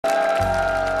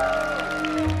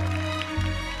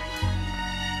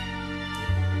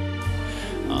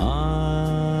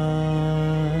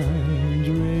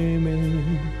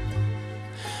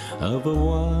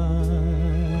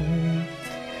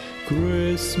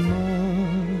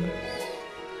Christmas,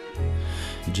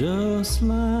 just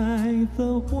like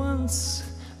the ones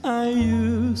I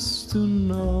used to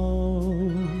know,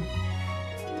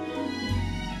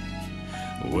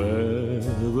 where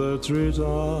the treetops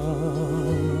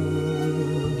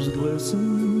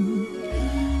glisten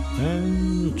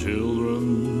and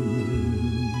children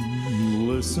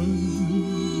listen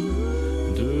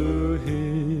to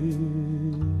hear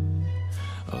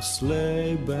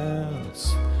sleigh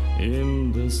bells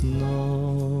in the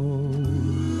snow.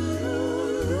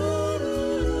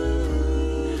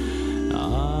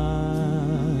 I'm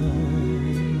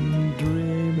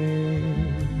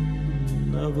dreaming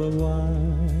of a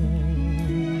white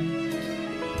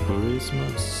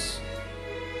Christmas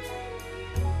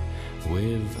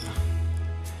with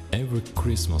every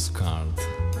Christmas card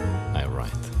I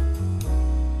write.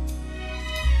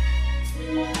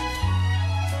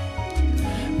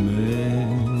 May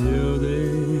your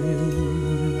days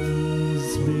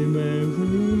be merry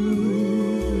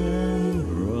and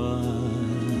bright,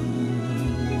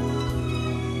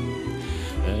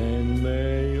 and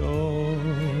may all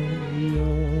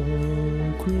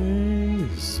your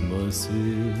Christmases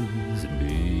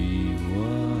be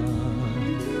white.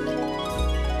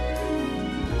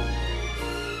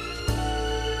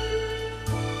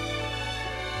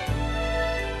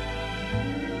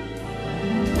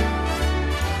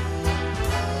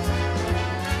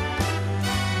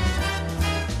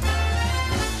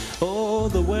 Oh,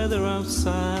 the weather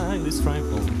outside is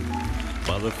frightful,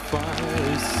 but the fire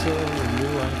is so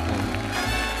delightful.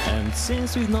 And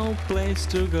since we've no place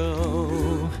to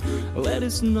go, let it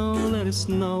snow, let it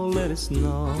snow, let it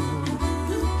snow.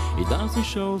 It doesn't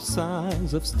show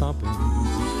signs of stopping,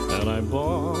 and I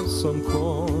bought some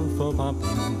corn for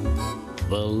popping.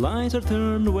 The lights are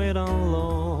turned way down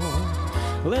low.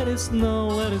 Let it snow,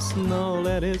 let it snow,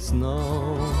 let it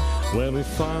snow. When we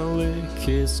finally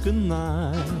kiss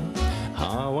goodnight,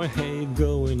 how I hate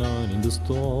going on in the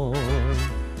storm.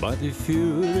 But if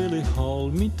you really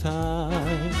hold me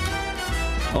tight,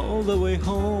 all the way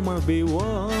home I'll be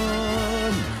warm.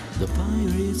 The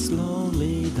fire is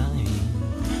slowly dying,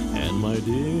 and my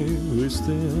dear, we're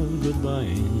still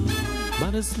goodbying.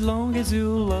 But as long as you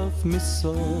love me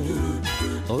so,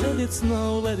 let it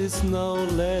snow, let it snow,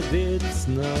 let it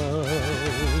snow.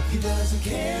 He doesn't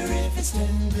care if it's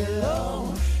 10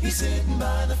 below. He's sitting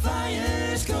by the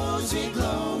fire's cozy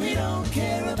glow. He don't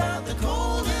care about the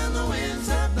cold and the winds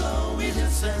that blow. He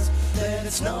just says, let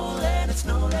it snow, let it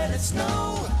snow, let it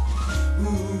snow.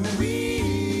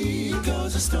 Ooh-wee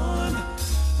goes a storm.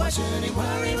 Why should he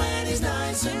worry when he's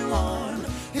nice and warm?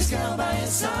 His girl by his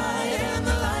side and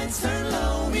the lights turn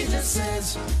low. He just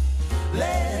says,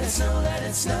 let it snow, let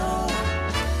it snow.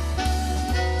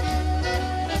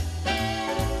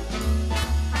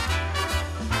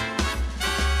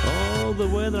 Oh, the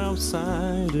weather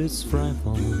outside is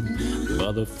frightful,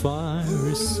 but the fire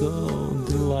is so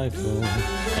delightful.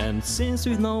 And since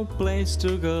we've no place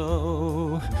to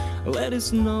go, let it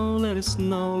snow, let it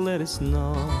snow, let it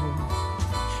snow.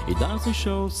 It doesn't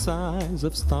show signs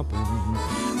of stopping,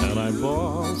 and I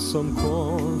bought some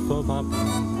corn for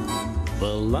popping. The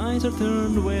lights are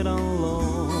turned way down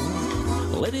low.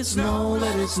 Let it snow,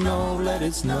 let it snow, let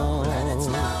it snow.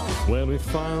 When we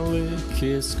finally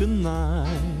kiss goodnight,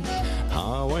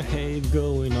 how I hate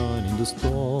going on in the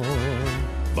storm.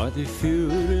 But if you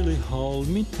really hold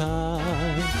me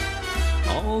tight,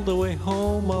 all the way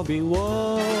home I'll be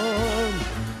warm.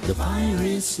 The fire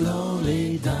is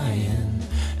slowly dying,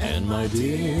 and my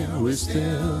dear, we're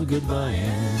still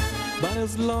goodbying. But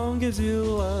as long as you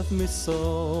love me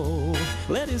so,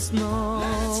 let it snow,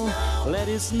 let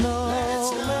it snow,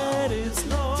 let it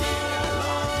snow.